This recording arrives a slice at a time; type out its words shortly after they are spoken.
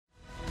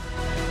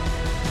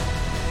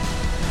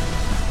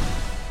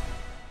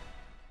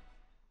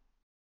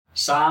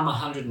Psalm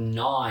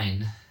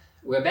 109.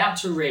 We're about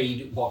to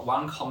read what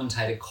one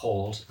commentator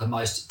called the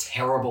most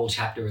terrible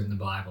chapter in the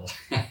Bible.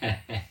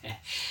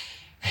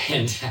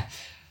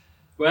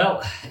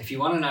 Well, if you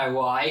want to know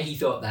why he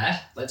thought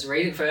that, let's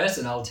read it first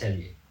and I'll tell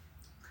you.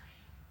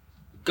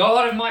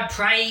 God of my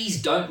praise,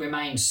 don't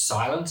remain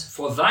silent,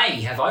 for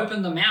they have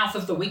opened the mouth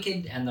of the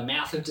wicked and the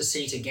mouth of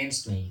deceit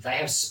against me. They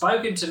have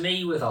spoken to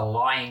me with a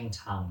lying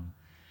tongue.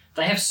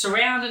 They have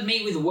surrounded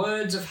me with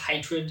words of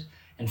hatred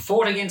and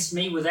fought against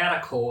me without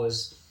a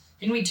cause.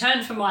 In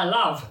return for my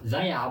love,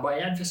 they are my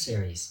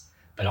adversaries,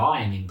 but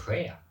I am in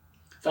prayer.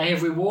 They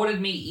have rewarded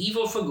me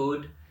evil for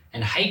good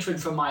and hatred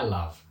for my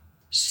love.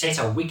 Set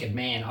a wicked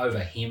man over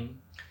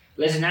him.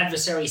 Let an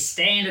adversary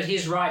stand at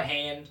his right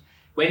hand.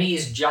 When he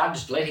is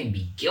judged, let him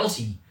be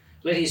guilty.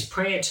 Let his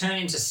prayer turn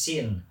into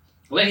sin.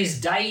 Let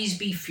his days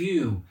be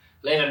few.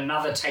 Let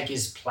another take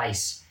his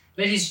place.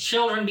 Let his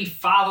children be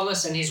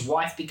fatherless and his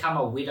wife become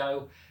a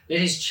widow.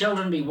 Let his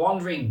children be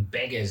wandering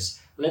beggars.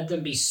 Let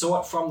them be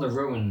sought from the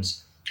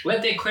ruins.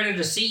 Let their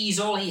creditor seize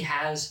all he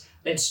has.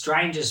 Let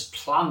strangers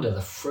plunder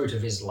the fruit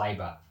of his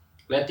labour.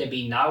 Let there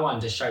be no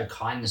one to show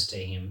kindness to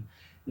him.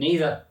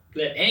 Neither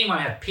let anyone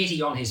have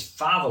pity on his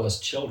fatherless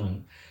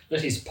children.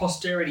 Let his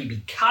posterity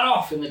be cut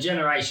off in the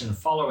generation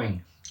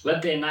following.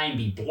 Let their name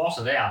be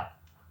blotted out.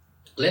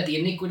 Let the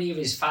iniquity of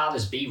his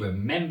fathers be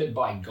remembered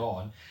by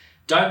God.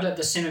 Don't let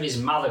the sin of his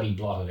mother be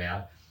blotted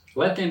out.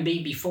 Let them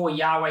be before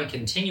Yahweh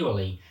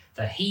continually,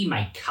 that he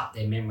may cut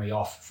their memory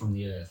off from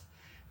the earth.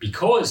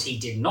 Because he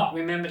did not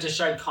remember to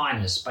show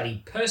kindness, but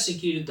he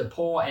persecuted the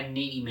poor and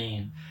needy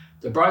man,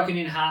 the broken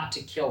in heart,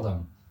 to kill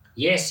them.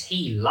 Yes,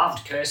 he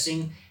loved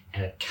cursing,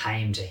 and it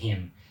came to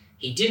him.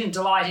 He didn't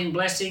delight in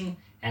blessing,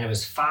 and it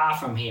was far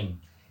from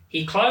him.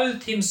 He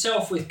clothed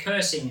himself with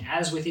cursing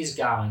as with his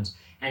garment,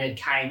 and it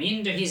came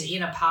into his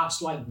inner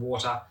parts like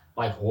water,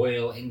 like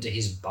oil into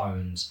his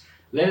bones.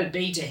 Let it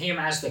be to him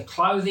as the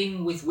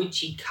clothing with which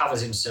he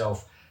covers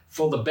himself,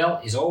 for the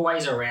belt is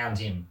always around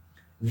him.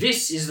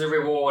 This is the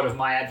reward of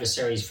my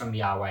adversaries from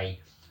Yahweh,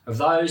 of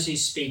those who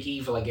speak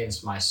evil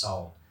against my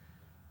soul.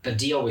 But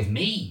deal with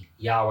me,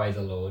 Yahweh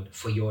the Lord,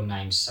 for your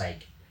name's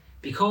sake.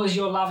 Because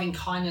your loving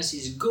kindness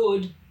is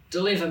good,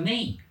 deliver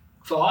me.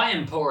 For I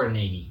am poor and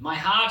needy. My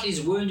heart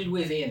is wounded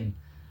within.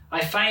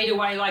 I fade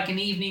away like an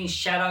evening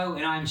shadow,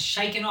 and I am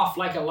shaken off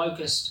like a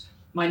locust.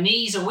 My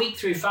knees are weak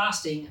through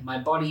fasting. My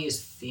body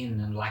is thin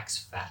and lacks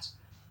fat.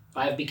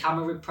 I have become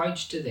a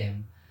reproach to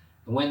them,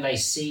 and when they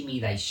see me,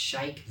 they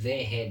shake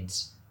their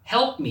heads.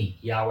 Help me,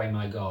 Yahweh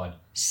my God.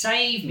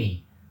 Save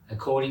me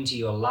according to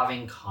your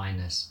loving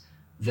kindness,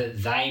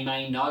 that they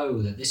may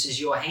know that this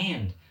is your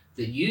hand,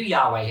 that you,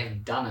 Yahweh,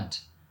 have done it.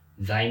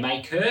 They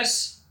may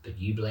curse, but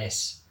you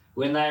bless.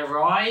 When they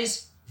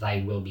arise,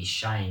 they will be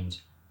shamed,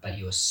 but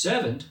your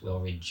servant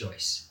will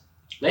rejoice.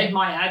 Let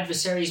my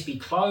adversaries be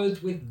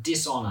clothed with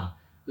dishonor.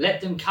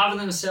 Let them cover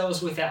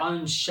themselves with their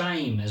own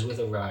shame as with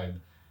a robe.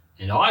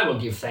 And I will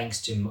give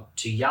thanks to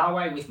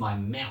Yahweh with my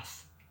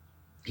mouth.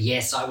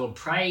 Yes, I will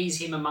praise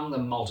him among the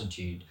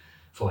multitude,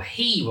 for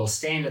he will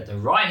stand at the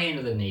right hand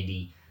of the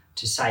needy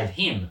to save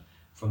him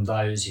from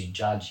those who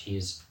judge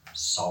his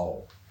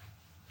soul.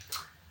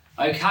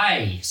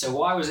 Okay, so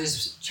why was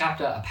this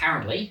chapter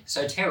apparently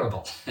so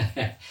terrible?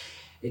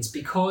 It's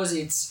because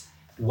it's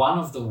one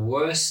of the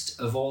worst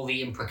of all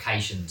the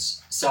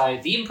imprecations. So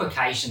the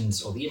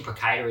imprecations, or the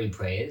imprecatory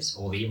prayers,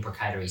 or the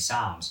imprecatory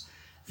psalms,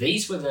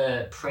 these were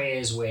the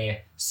prayers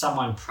where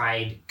someone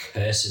prayed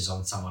curses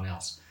on someone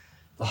else.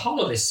 The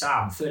whole of this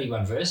psalm,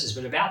 31 verses,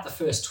 but about the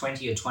first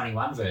 20 or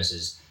 21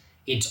 verses,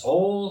 it's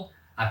all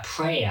a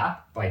prayer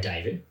by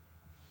David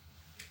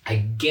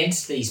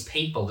against these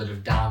people that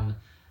have done,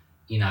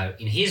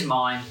 in his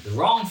mind, the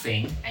wrong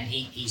thing, and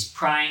he's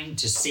praying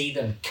to see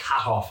them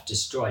cut off,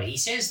 destroyed. He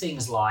says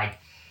things like,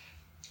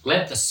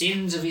 let the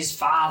sins of his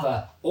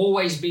father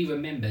always be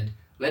remembered.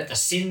 Let the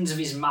sins of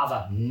his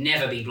mother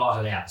never be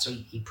blotted out. So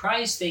he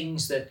prays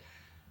things that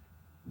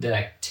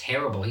are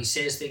terrible. He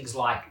says things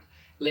like,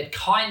 let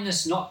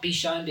kindness not be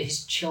shown to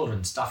his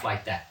children, stuff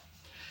like that.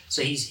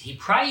 So he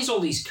prays all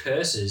these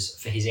curses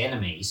for his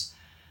enemies,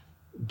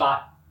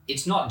 but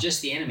it's not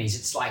just the enemies,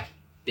 it's like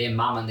their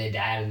mum and their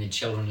dad and their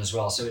children as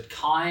well. So it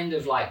kind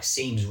of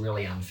seems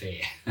really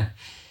unfair.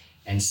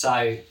 And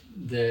so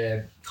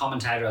the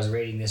commentator I was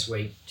reading this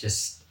week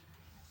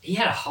he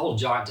had a whole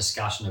giant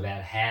discussion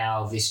about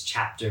how this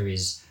chapter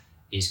is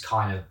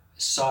kind of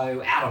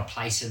so out of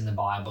place in the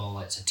Bible.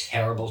 It's a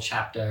terrible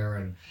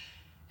chapter,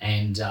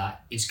 and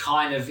it's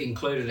kind of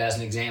included as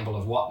an example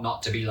of what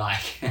not to be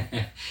like.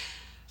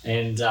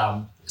 And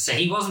so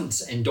he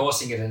wasn't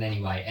endorsing it in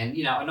any way, and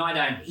I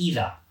don't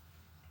either.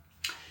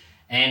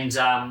 And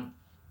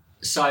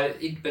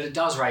but it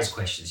does raise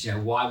questions.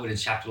 Why would a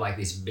chapter like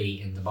this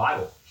be in the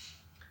Bible?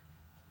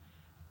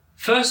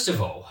 First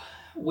of all,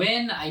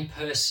 when a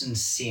person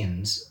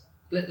sins,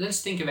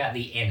 let's think about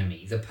the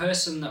enemy, the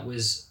person that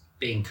was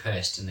being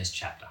cursed in this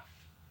chapter.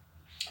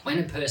 When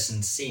a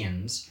person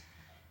sins,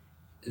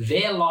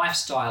 their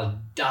lifestyle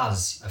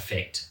does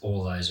affect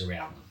all those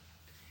around them.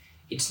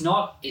 it's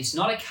not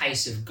a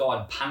case of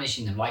God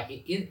punishing them. Like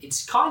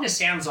it's kind of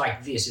sounds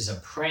like this is a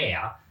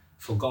prayer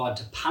for God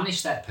to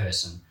punish that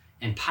person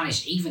and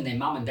punish even their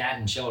mum and dad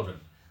and children.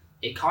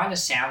 It kind of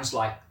sounds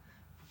like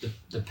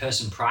the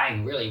person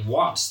praying really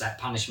wants that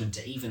punishment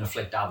to even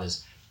afflict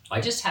others.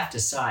 I just have to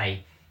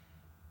say,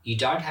 you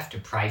don't have to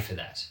pray for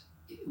that.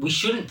 We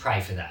shouldn't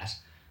pray for that,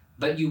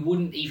 but you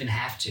wouldn't even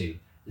have to.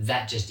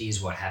 That just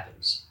is what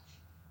happens.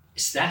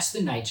 So that's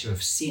the nature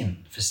of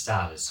sin, for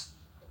starters.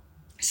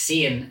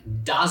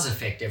 Sin does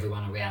affect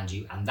everyone around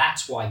you, and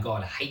that's why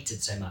God hates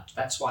it so much.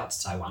 That's why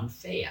it's so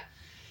unfair.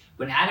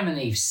 When Adam and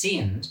Eve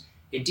sinned,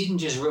 it didn't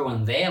just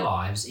ruin their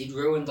lives, it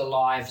ruined the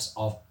lives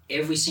of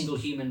every single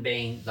human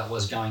being that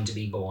was going to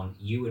be born,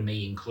 you and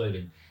me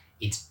included.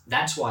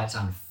 That's why it's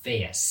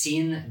unfair.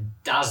 Sin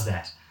does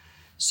that.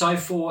 So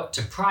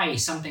to pray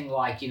something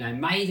like,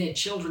 may their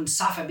children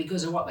suffer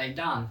because of what they've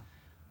done.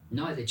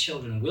 No, their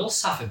children will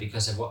suffer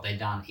because of what they've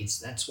done.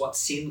 That's what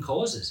sin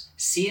causes.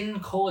 Sin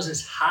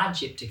causes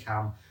hardship to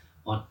come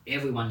on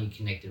everyone you're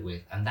connected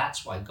with, and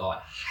that's why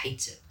God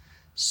hates it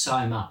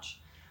so much.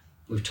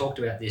 We've talked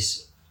about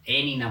this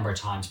any number of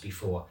times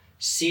before.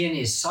 Sin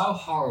is so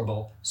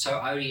horrible, so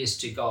odious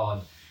to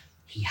God.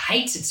 He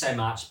hates it so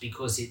much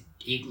because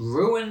it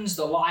ruins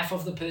the life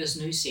of the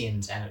person who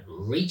sins, and it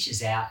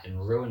reaches out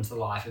and ruins the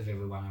life of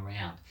everyone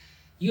around.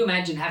 You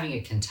imagine having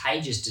a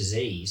contagious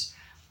disease,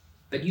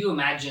 but you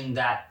imagine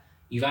that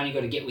you've only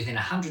got to get within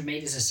 100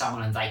 meters of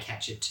someone and they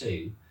catch it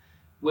too.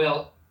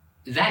 Well,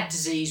 that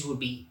disease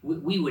we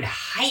would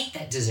hate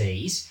that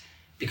disease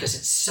because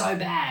it's so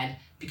bad,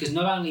 because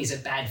not only is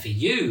it bad for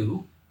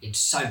you, it's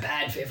so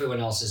bad for everyone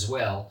else as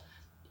well.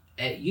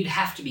 You'd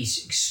have to be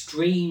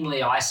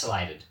extremely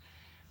isolated.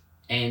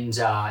 And,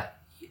 there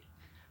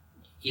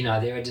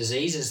are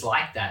diseases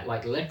like that,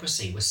 like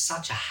leprosy was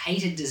such a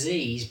hated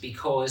disease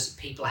because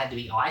people had to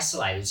be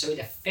isolated. So it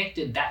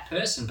affected that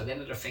person, but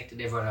then it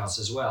affected everyone else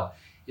as well.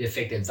 It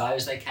affected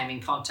those they came in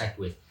contact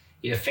with.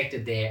 It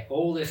affected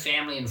all their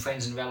family and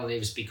friends and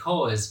relatives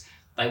because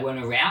they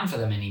weren't around for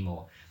them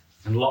anymore,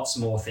 and lots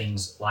more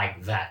things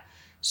like that.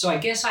 So I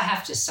guess I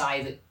have to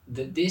say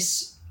that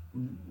this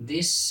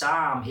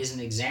psalm is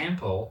an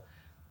example.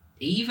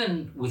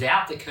 Even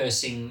without the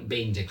cursing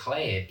being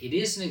declared, it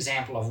is an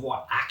example of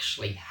what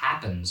actually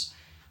happens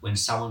when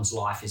someone's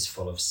life is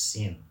full of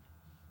sin.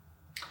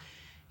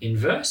 In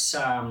verse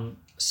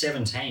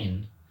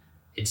 17,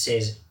 it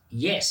says,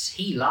 "Yes,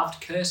 he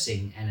loved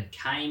cursing, and it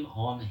came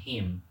on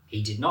him.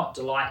 He did not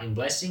delight in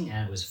blessing,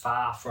 and it was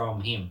far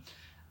from him."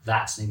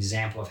 That's an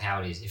example of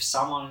how it is. If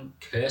someone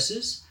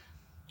curses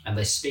and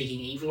they're speaking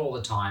evil all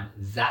the time,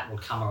 that will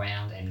come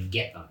around and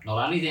get them.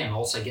 Not only them,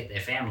 also get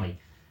their family.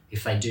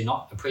 If they do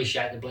not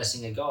appreciate the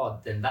blessing of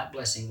God, then that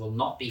blessing will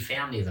not be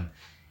found near them.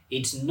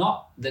 It's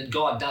not that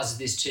God does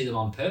this to them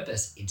on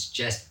purpose. It's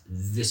just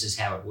this is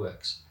how it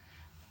works.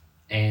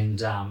 And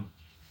so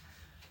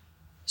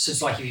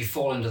it's like if you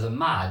fall into the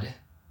mud,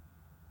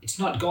 it's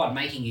not God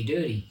making you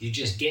dirty. You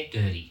just get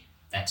dirty.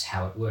 That's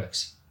how it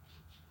works.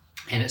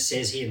 And it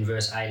says here in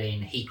verse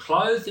 18, "He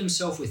clothed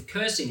himself with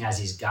cursing as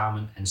his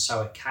garment, and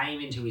so it came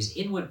into his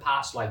inward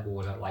parts like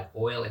water, like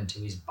oil into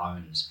his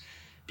bones."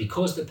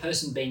 Because the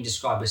person being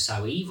described was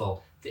so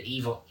evil, the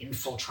evil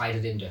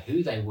infiltrated into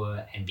who they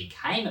were and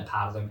became a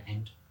part of them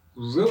and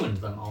ruined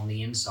them on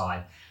the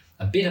inside.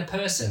 A bitter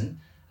person,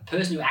 a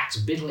person who acts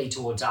bitterly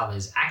towards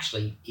others,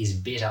 actually is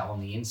bitter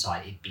on the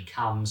inside. It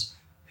becomes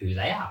who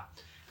they are.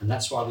 And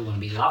that's why we want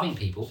to be loving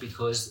people,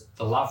 because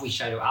the love we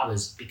show to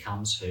others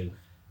becomes who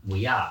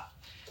we are.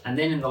 And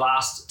then in the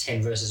last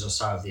 10 verses or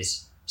so of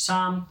this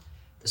psalm,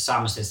 the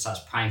psalmist then starts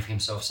praying for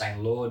himself,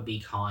 saying, "Lord, be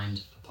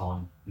kind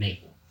upon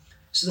me."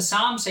 So the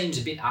psalm seems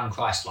a bit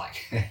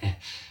un-Christ-like.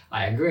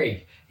 I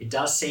agree. It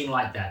does seem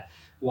like that.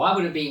 Why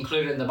would it be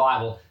included in the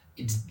Bible?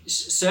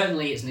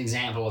 Certainly it's an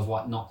example of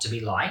what not to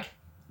be like,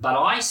 but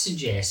I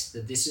suggest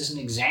that this is an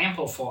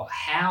example for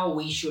how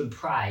we should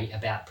pray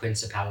about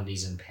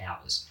principalities and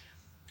powers.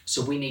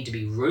 So we need to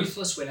be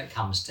ruthless when it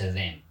comes to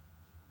them.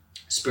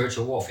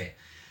 Spiritual warfare.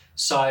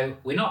 So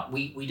we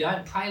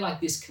don't pray like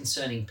this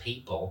concerning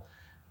people,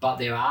 but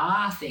there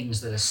are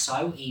things that are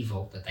so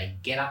evil that they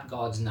get up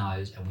God's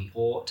nose, and we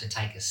ought to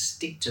take a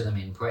stick to them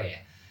in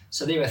prayer.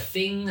 So there are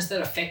things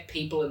that affect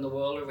people in the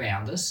world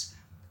around us.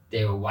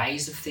 There are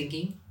ways of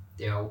thinking.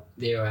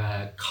 There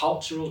are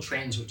cultural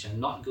trends which are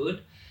not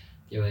good.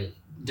 There are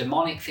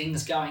demonic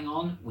things going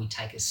on. We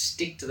take a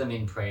stick to them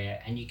in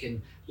prayer, and you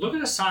can look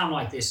at a psalm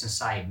like this and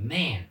say,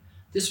 "Man,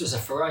 this was a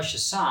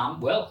ferocious psalm."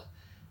 Well,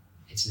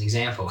 it's an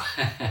example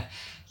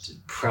to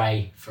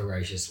pray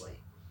ferociously.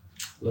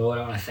 Lord,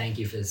 I want to thank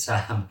you for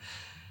Psalm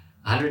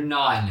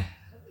 109.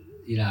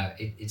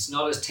 It's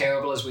not as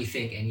terrible as we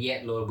think, and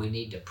yet, Lord, we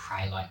need to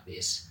pray like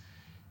this.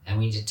 And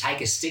we need to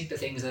take a stick to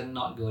things that are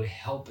not good.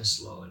 Help us,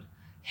 Lord.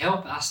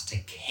 Help us to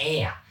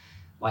care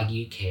like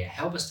you care.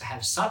 Help us to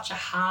have such a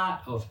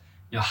heart of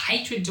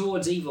hatred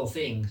towards evil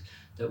things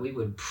that we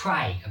would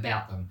pray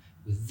about them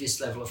with this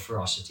level of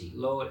ferocity.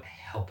 Lord,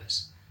 help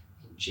us.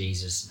 In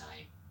Jesus'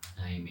 name,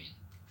 amen.